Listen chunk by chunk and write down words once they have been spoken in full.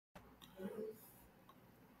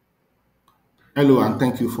Hello, and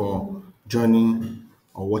thank you for joining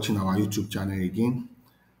or watching our YouTube channel again.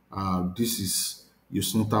 This is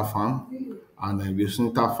Yosinta Farm, and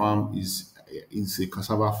Yosinta Farm is a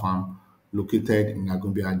cassava farm located in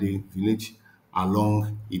Agumbiade village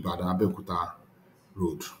along Ibadan Abeokuta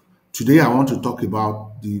Road. Today, I want to talk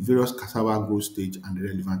about the various cassava growth stage and the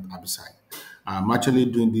relevant herbicide. I'm actually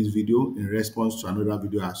doing this video in response to another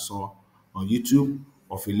video I saw on YouTube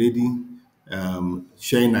of a lady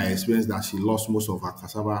sharing her experience that she lost most of her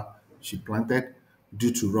cassava she planted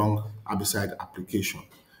due to wrong herbicide application.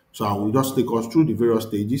 So I will just take us through the various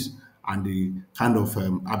stages and the kind of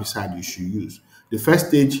herbicide you should use. The first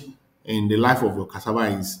stage in the life of your cassava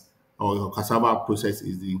is, or your cassava process,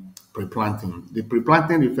 is the pre-planting. The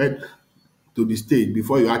pre-planting refers to the stage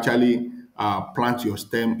before you actually plant your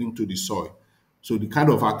stem into the soil. So the kind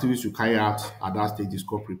of activities you carry out at that stage is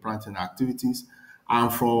called pre-planting activities.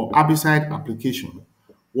 And for herbicide application,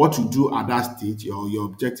 what you do at that stage, your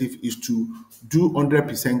objective is to do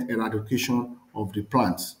 100% eradication of the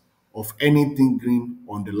plants, of anything green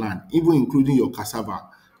on the land, even including your cassava.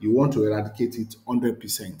 You want to eradicate it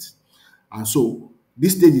 100%. And so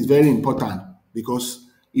this stage is very important because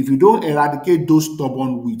if you don't eradicate those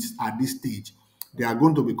stubborn weeds at this stage, they are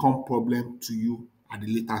going to become problem to you at the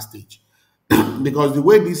later stage. Because the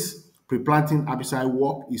way this pre-planting herbicide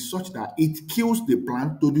work is such that it kills the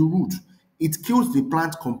plant to the root. It kills the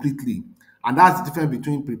plant completely. And that's the difference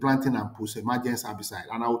between pre-planting and post-emergence herbicide.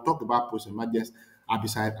 And I will talk about post-emergence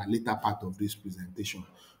herbicide at a later part of this presentation.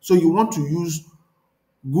 So you want to use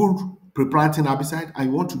good pre-planting herbicide and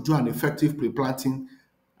you want to do an effective pre-planting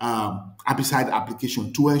herbicide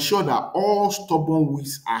application to ensure that all stubborn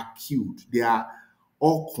weeds are killed. They are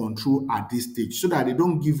all controlled at this stage so that they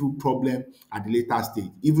don't give you problem at the later stage.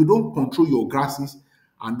 If you don't control your grasses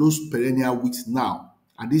and those perennial weeds now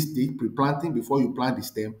at this stage, pre-planting before you plant the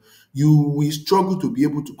stem, you will struggle to be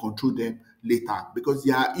able to control them later because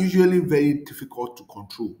they are usually very difficult to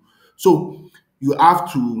control. So you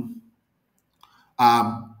have to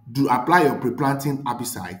do apply your pre-planting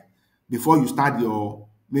herbicide before you start your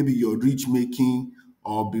maybe your ridge making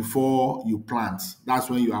or before you plant. That's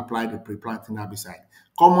when you apply the pre-planting herbicide.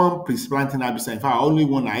 Common pre-planting herbicide, in fact, only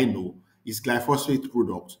one I know is glyphosate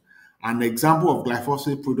product. An example of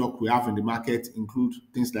glyphosate product we have in the market include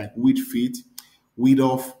things like weed feed, weed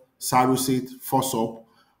off, Sarasate, Fosop.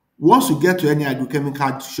 Once you get to any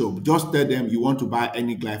agrochemical shop, just tell them you want to buy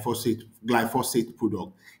any glyphosate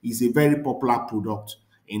product. It's a very popular product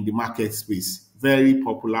in the market space, very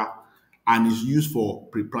popular, and is used for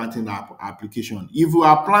pre-planting application. If you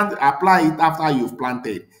apply it after you've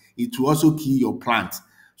planted, it will also kill your plant.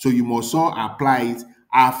 So you must not apply it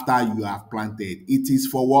after you have planted. It is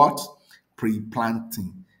for what?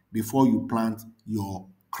 Pre-planting, before you plant your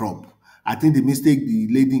crop. I think the mistake the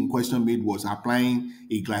lady in question made was applying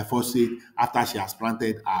a glyphosate after she has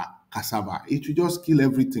planted her cassava. It will just kill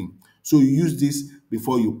everything. So you use this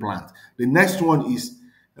before you plant. The next one is,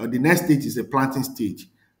 the next stage is the planting stage.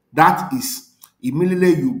 That is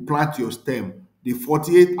immediately you plant your stem. The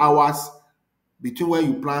 48 hours between when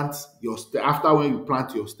you plant your stem, after when you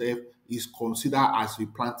plant your stem, is considered as the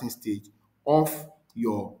planting stage of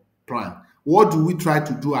your plant. What do we try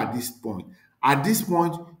to do at this point? At this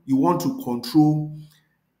point, you want to control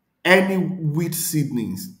any wheat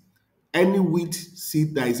seedlings, any wheat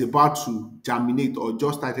seed that is about to germinate or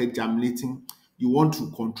just started germinating, you want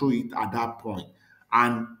to control it at that point.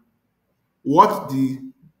 And what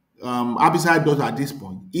the herbicide does at this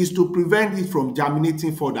point is to prevent it from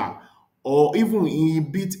germinating further or even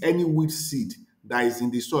inhibit any wheat seed that is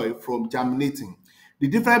in the soil from germinating. The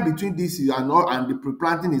difference between this and the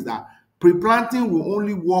pre-planting is that pre-planting will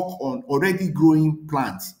only work on already growing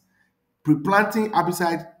plants. Pre-planting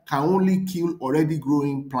herbicide can only kill already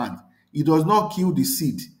growing plant. It does not kill the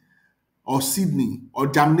seed or seedling or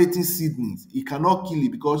germinating seedlings. It cannot kill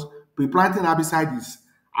it because pre-planting herbicide is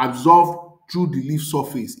absorbed through the leaf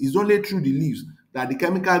surface. It's only through the leaves that the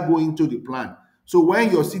chemical go into the plant. So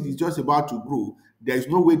when your seed is just about to grow, there is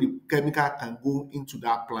no way the chemical can go into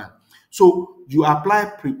that plant. So you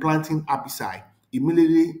apply pre-planting herbicide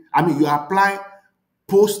immediately. You apply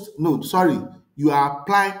you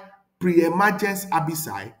apply pre-emergence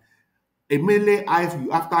herbicide immediately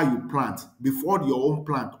after you plant, before your own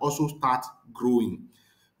plant also start growing.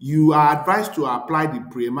 You are advised to apply the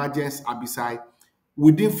pre-emergence herbicide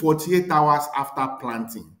within 48 hours after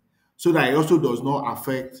planting so that it also does not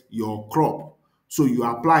affect your crop. So you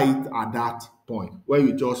apply it at that point where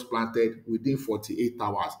you just planted within 48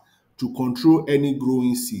 hours to control any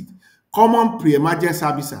growing seed. Common pre-emergence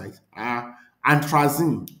herbicides are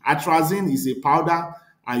anthracene. Anthracene is a powder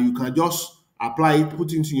and you can just apply it,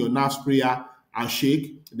 put it into your nav sprayer and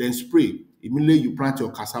shake, then spray. Immediately you plant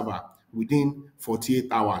your cassava within 48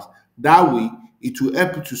 hours. That way, it will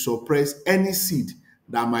help you to suppress any seed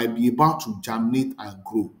that might be about to germinate and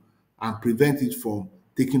grow and prevent it from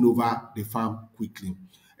taking over the farm quickly.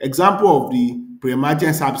 Example of the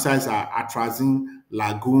pre-emergence herbicides are atrazine,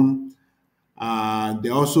 lagoon,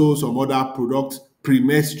 there are also some other products,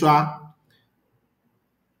 premenstrual.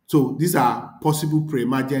 So these are possible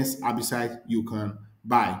pre-emergence herbicides you can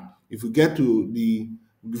buy. If you get to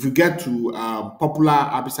popular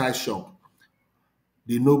herbicide shop,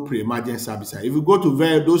 they know pre-emergence herbicide. If you go to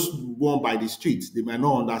those one by the streets, they might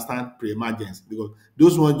not understand pre-emergence because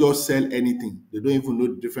those ones just sell anything. They don't even know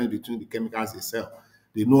the difference between the chemicals they sell.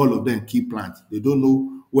 They know all of them key plants. They don't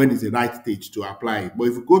know when is the right stage to apply it. But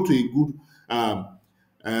if you go to a good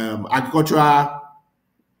agricultural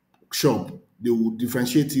shop, they will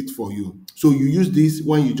differentiate it for you. So you use this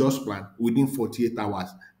when you just plant within 48 hours.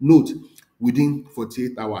 Note, within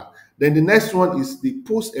 48 hours. Then the next one is the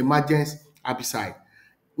post-emergence herbicide.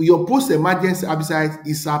 Your post-emergence herbicide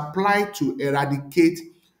is applied to eradicate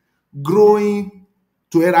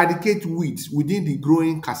weeds within the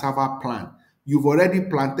growing cassava plant. You've already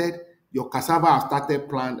planted, your cassava has started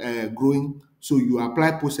growing, so you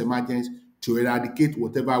apply post-emergence to eradicate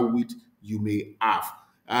whatever weed you may have.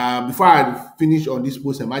 Before I finish on this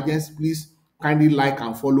post-emergence, please kindly like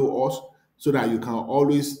and follow us so that you can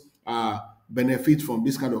always benefit from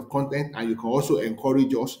this kind of content, and you can also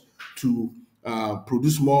encourage us to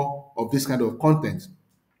produce more of this kind of content.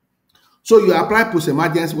 So you apply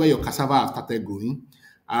post-emergence where your cassava has started growing.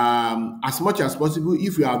 As much as possible,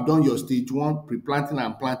 if you have done your stage 1 pre-planting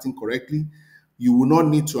and planting correctly, you will not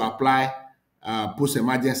need to apply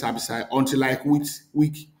post-emergence herbicide until like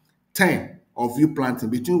week 10 of you planting.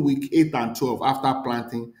 Between week 8 and 12 after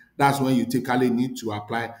planting, that's when you typically need to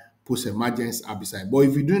apply post-emergence herbicide. But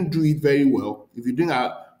if you don't do it very well, if you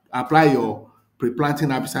don't apply your pre-planting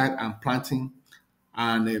herbicide and planting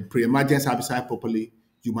and pre-emergence herbicide properly,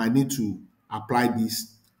 you might need to apply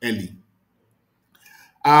this early.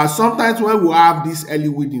 Sometimes when we have this early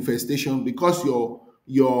weed infestation, because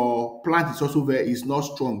your plant is not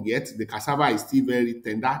strong yet, the cassava is still very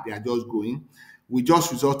tender, they are just growing, we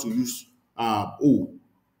just resort to use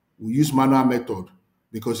we use manual method,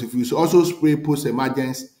 because if you also spray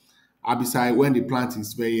post-emergence herbicide when the plant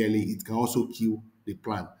is very early, it can also kill the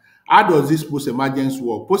plant. How does this post-emergence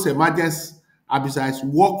work? Post-emergence herbicides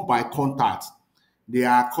work by contact. They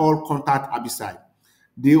are called contact herbicide.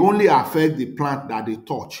 They only affect the plant that they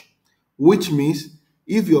touch, which means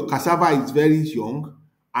if your cassava is very young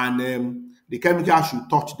and the chemical should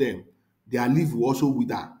touch them, their leaf will also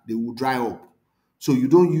wither, they will dry up. So you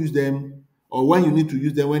don't use them, or when you need to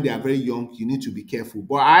use them when they are very young, you need to be careful.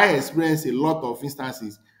 But I experienced a lot of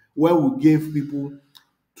instances where we gave people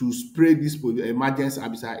to spray this emergence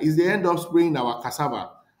herbicide, is they end up spraying our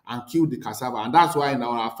cassava and kill the cassava. And that's why in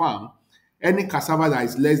our farm, any cassava that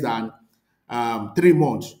is less than 3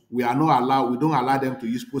 months, we don't allow them to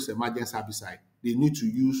use post-emergence herbicide. They need to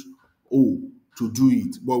use to do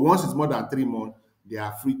it. But once it's more than 3 months, they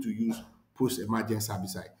are free to use post-emergence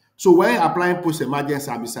herbicide. So when applying post-emergence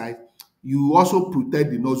herbicide, you also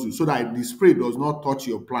protect the nozzle so that the spray does not touch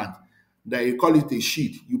your plant. That you call it a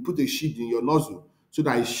sheet. You put a sheet in your nozzle so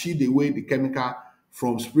that it shield away the chemical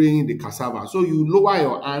from spraying the cassava. So you lower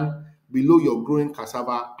your hand below your growing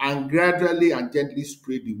cassava and gradually and gently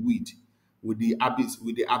spray the weed with the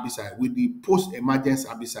herbicide, with the post-emergence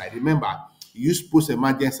herbicide. Remember, use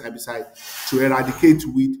post-emergence herbicide to eradicate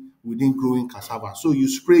weed within growing cassava. So you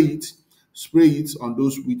spray it on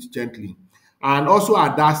those weeds gently. And also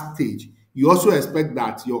at that stage, you also expect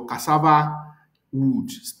that your cassava wood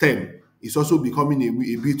stem is also becoming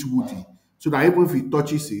a bit woody, so that even if it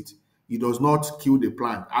touches it, it does not kill the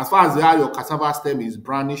plant. As far as your cassava stem is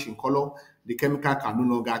brownish in color, the chemical can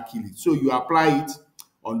no longer kill it. So you apply it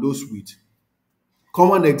on those weeds.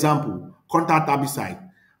 Common example, contact herbicide.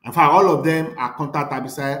 In fact, all of them are contact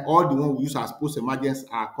herbicide. All the ones we use as post-emergence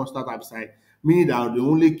are contact herbicide, meaning that they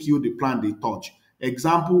only kill the plant they touch.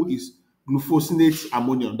 Example is glufosinate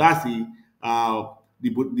ammonium. That's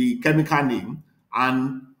the chemical name.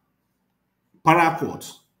 And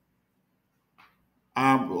paraquat.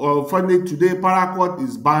 Unfortunately, today paraquat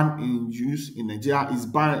is banned in use in Nigeria.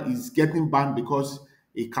 Is getting banned because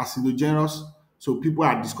it's carcinogenous. So people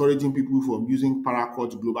are discouraging people from using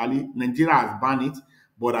paraquat globally. Nigeria has banned it,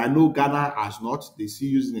 but I know Ghana has not. They still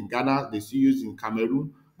use it in Ghana, they still use it in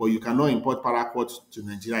Cameroon, but you cannot import paraquat to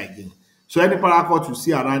Nigeria again. So any paraquat you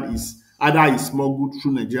see around is either is smuggled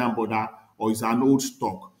through Nigerian border or is an old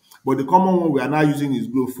stock. But the common one we are now using is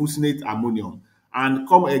glufosinate ammonium. And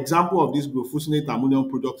come example of this glufosinate ammonium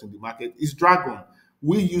product in the market is Dragon.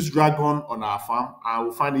 We use Dragon on our farm and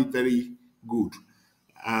we find it very good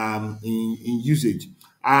in usage.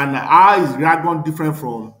 And how is Dragon different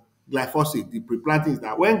from glyphosate? The pre-planting is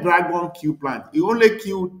that when Dragon kill plant, it only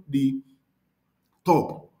kill the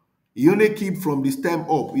top. E only kill from the stem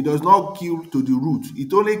up. It does not kill to the root.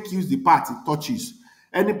 It only kills the part it touches.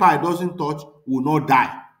 Any part it doesn't touch will not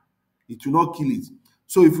die. It will not kill it.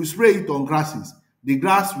 So if you spray it on grasses, the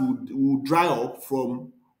grass will dry up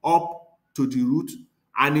from up to the root,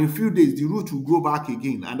 and in few days the root will grow back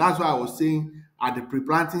again. And that's why I was saying at the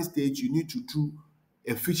pre-planting stage you need to do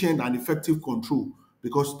efficient and effective control,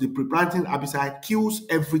 because the pre-planting herbicide kills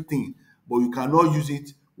everything, but you cannot use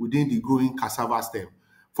it within the growing cassava stem.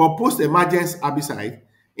 For post-emergence herbicide,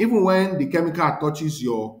 even when the chemical touches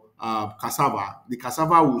your cassava, the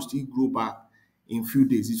cassava will still grow back in few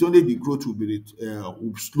days. It's only the growth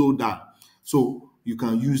will slow down. So you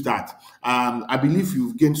can use that. I believe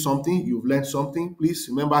you've gained something, you've learned something. Please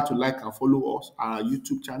remember to like and follow us on our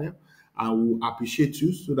YouTube channel, and we'll appreciate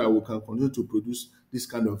you so that we can continue to produce this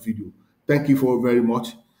kind of video. Thank you for very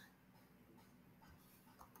much.